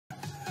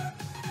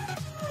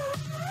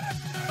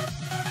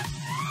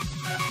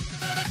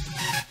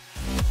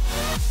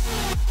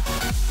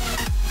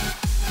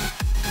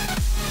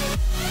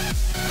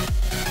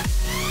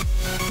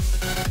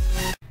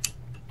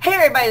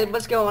Anyways,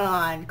 what's going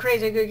on?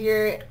 Crazy Cook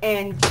here,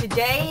 and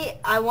today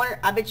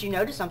I bet you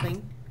noticed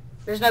something.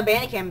 There's no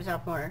Bandicam in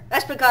South Corner.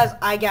 That's because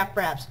I got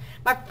FRAPS.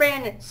 My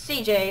friend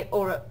CJ,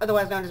 or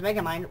otherwise known as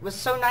Megamind, was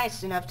so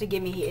nice enough to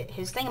give me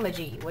his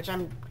thingamajig, which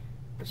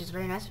is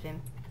very nice of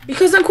him.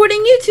 Because I'm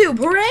quitting YouTube,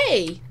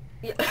 hooray!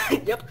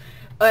 Yep.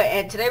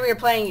 And today we are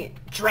playing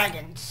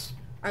Dragons.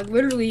 I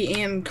literally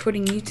am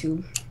quitting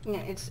YouTube.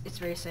 Yeah, it's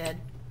very sad.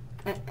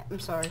 I'm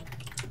sorry.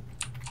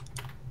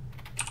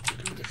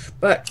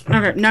 But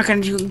I'm not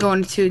going to go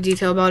into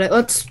detail about it.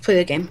 Let's play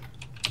the game.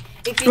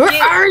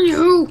 Where are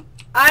you?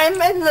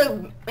 I'm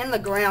in the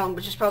ground,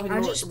 which is probably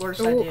the worst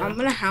idea. I'm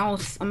in a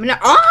house.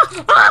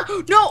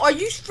 No, are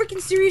you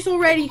freaking serious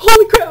already?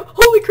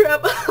 Holy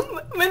crap!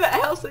 I'm in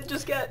that house that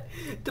just got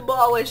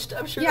demolished.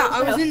 I'm sure. Yeah,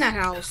 I was in that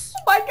house.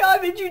 Oh my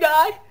god, did you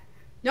die?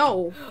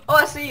 No. Oh,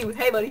 I see you.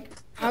 Hey, buddy.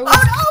 Oh no,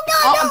 God,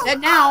 no! I'm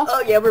dead now.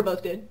 Oh yeah, we're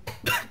both dead.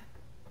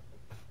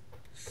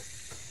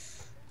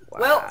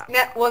 Wow.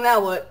 Well, now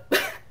what?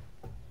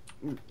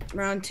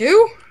 Round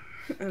 2?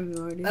 I have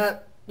no idea.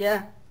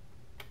 Yeah.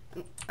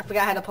 I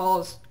forgot how to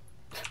pause.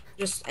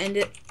 Just end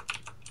it.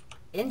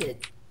 End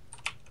it?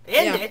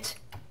 End it?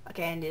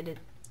 Okay, I ended it.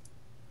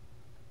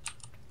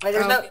 Wait,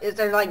 is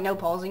there like no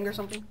pausing or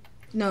something?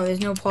 No,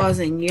 there's no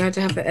pausing. You have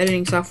to have the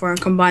editing software and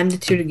combine the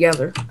two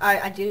together.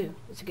 I do.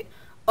 It's a good.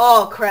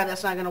 Oh crap,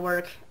 that's not gonna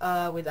work.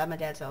 At my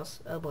dad's house.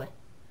 Oh boy.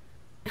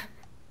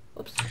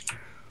 Oops.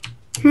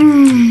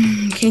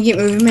 Can you get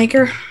Movie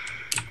Maker?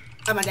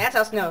 At my dad's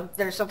house? No,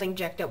 there's something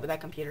jacked up with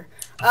that computer.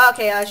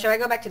 Okay, should I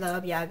go back to the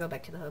hub? Yeah, I'll go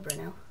back to the hub right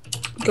now.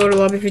 Go to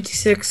lobby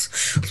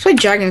 56. Let's play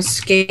Dragon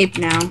Escape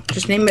now.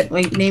 Just name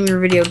your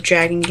video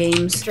Dragon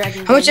Games.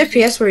 How much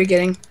FPS were you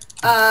getting?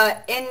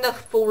 In the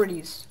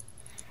 40s.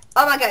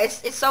 Oh my god,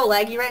 it's so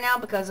laggy right now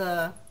because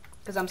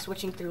I'm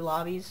switching through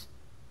lobbies.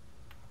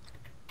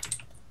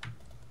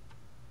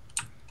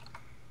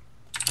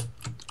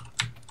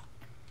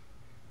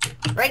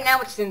 Right now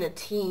it's in the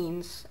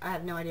teens. I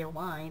have no idea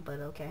why, but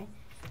okay.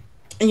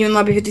 And you in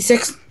lobby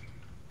 56?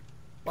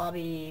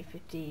 Lobby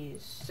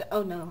 50s.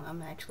 Oh no,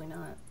 I'm actually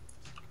not.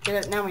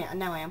 Now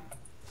I am.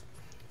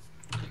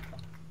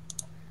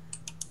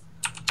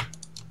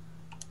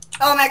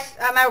 Oh,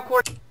 I'm at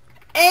recording.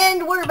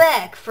 And we're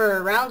back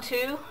for round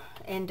 2.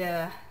 And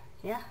yeah,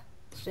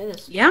 let's do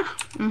this. Yeah.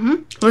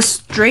 Let's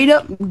straight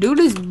up do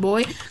this,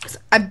 boy. 'Cause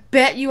I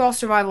bet you I'll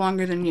survive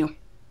longer than you.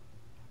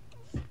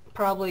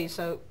 Probably.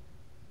 So,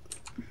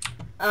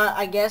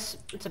 I guess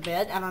it's a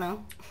bet. I don't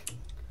know.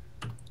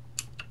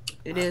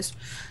 It is.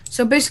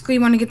 So basically,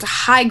 you want to get to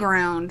high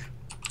ground.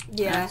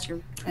 Yeah, that's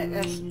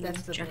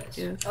the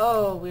objective.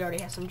 Oh, we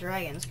already have some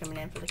dragons coming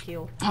in for the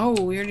kill.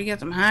 Oh, we already got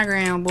some high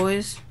ground,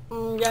 boys.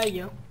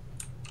 Yeah.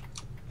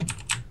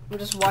 I'm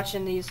just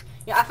watching these.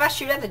 Yeah, if I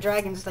shoot at the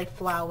dragons, they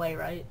fly away,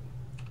 right?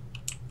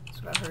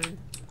 That's what I heard.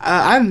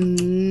 I have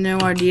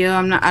no idea.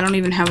 I don't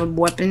even have a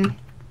weapon.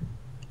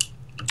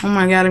 Oh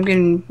my god, I'm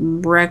getting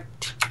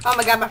wrecked. Oh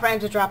my god, my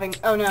frames are dropping.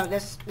 Oh no,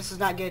 this is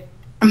not good.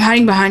 I'm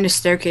hiding behind a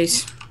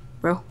staircase,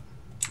 bro.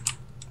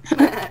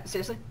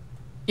 Seriously?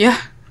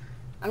 Yeah.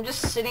 I'm just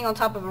sitting on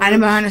top of a roof. Hiding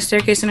behind a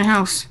staircase in a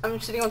house. I'm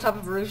sitting on top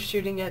of a roof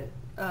shooting at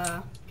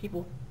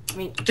people. I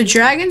mean, the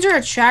dragons are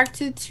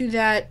attracted to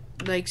that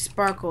like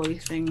sparkly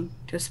thing,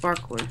 to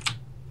sparkler.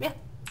 Yeah.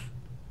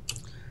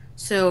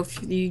 So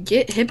if you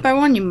get hit by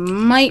one, you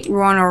might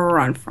want to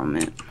run from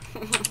it.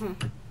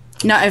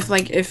 No,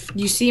 if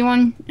you see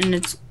one and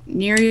it's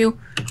near you,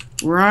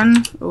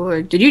 run.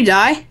 Or did you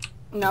die?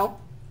 No.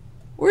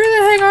 Where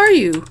the heck are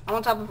you? I'm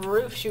on top of a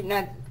roof shooting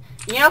at.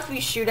 You know, if you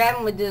shoot at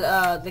them with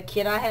the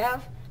kit I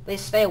have, they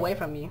stay away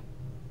from you,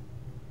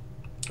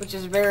 which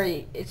is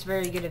very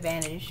good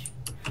advantage.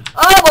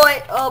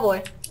 Oh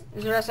boy!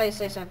 Is there I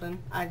say something?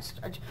 I'm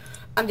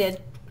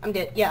dead.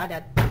 Yeah, I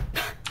died.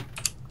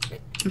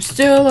 I'm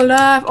still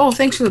alive. Oh,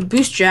 thanks for the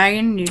boost,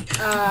 dragon.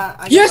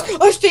 Yes,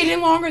 I stayed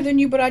in longer than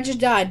you, but I just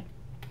died.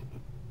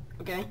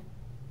 Okay.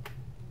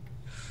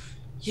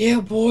 Yeah,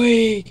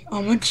 boy,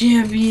 I'm a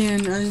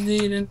champion. I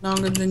stayed in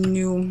longer than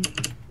you.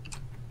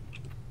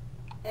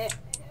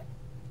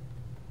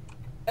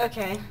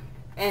 Okay,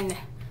 and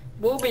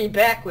we'll be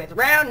back with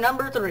round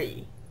number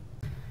 3.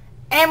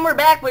 And we're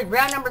back with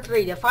round number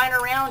 3, the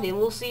final round, and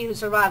we'll see who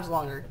survives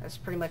longer. That's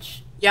pretty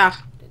much. Yeah.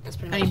 That's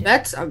pretty much. Any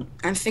bets? I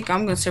think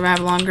I'm gonna survive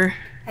longer.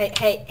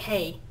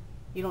 Hey!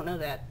 You don't know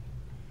that.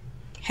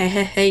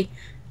 Hey!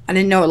 I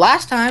didn't know it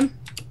last time.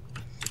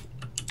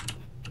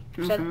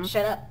 Shut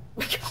up.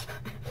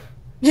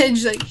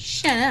 Just like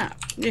shut up.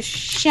 Just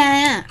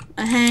shut up.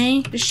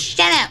 Hey, just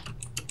shut up.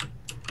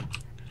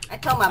 I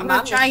told my mom. I'm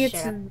gonna try and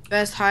get to the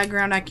best high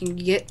ground I can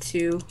get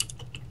to.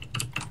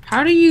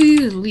 How do you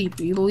use leap?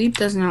 Leap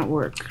does not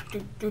work.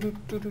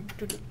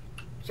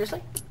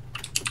 Seriously?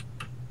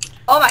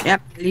 Oh my.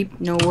 Yep,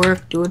 leap no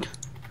work, dude.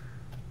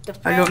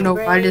 I don't know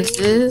why this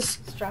is,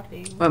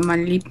 but my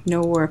leap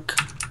no work.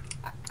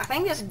 I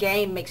think this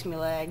game makes me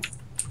lag.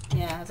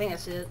 Yeah, I think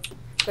that's it.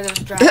 Because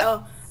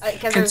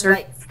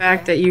the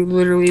fact that you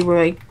literally were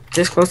like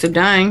this close to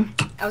dying.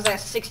 I was at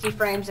 60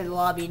 frames in the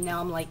lobby. Now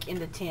I'm like in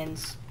the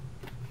 10s.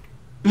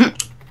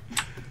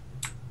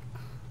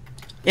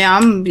 Yeah,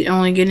 I'm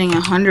only getting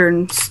 100,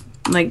 and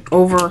like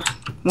over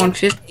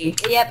 150.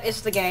 Yep,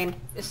 it's the game.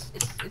 It's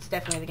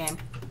definitely the game.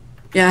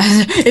 Yeah,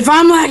 if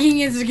I'm lagging,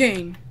 it's the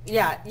game.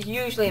 Yeah,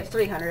 you usually have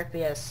 300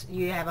 FPS.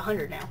 You have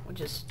 100 now,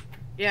 which is...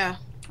 Yeah.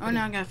 Oh,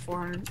 now I got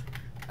 400.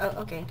 Oh,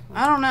 okay.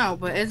 I don't know,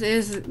 but it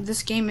is.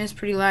 This game is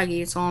pretty laggy.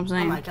 That's all I'm Oh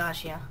saying. my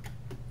gosh, yeah.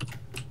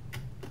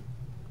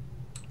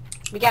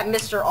 We got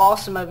Mr.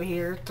 Awesome over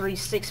here,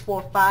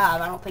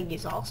 3645. I don't think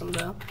he's awesome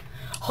though.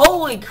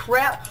 Holy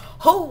crap!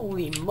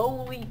 Holy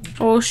moly!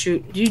 Oh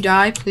shoot! Did you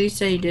die? Please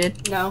say you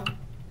did. No.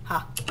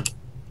 Ha.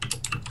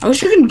 I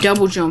wish you could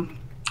double jump.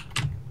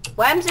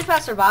 What happens if I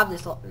survive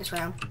this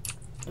round?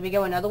 Do we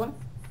go another one?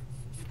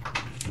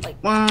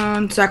 Like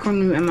 1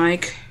 second,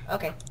 Mike.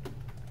 okay.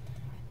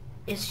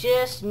 It's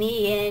just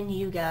me and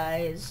you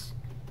guys.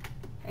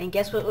 And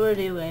guess what we're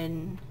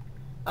doing?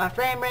 Our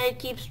frame rate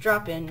keeps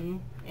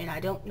dropping. And I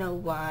don't know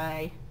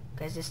why.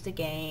 Because it's the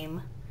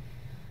game.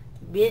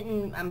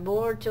 I'm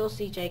bored till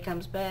CJ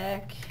comes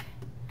back.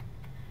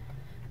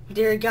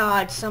 Dear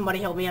God, somebody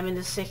help me. I'm in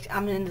the 6,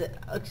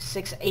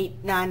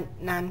 8, 9,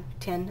 9,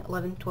 10,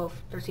 11, 12,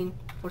 13,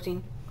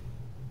 14,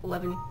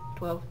 11,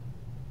 12.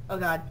 Oh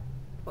God.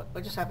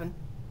 What just happened?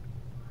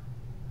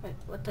 Wait,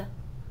 what the?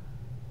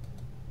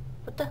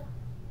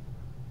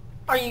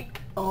 Are you...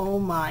 Oh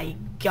my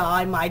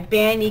God, my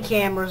bandy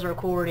camera's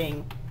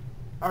recording.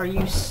 Are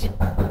you...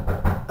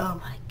 Oh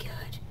my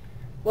God.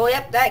 Well,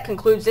 yep, that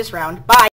concludes this round. Bye.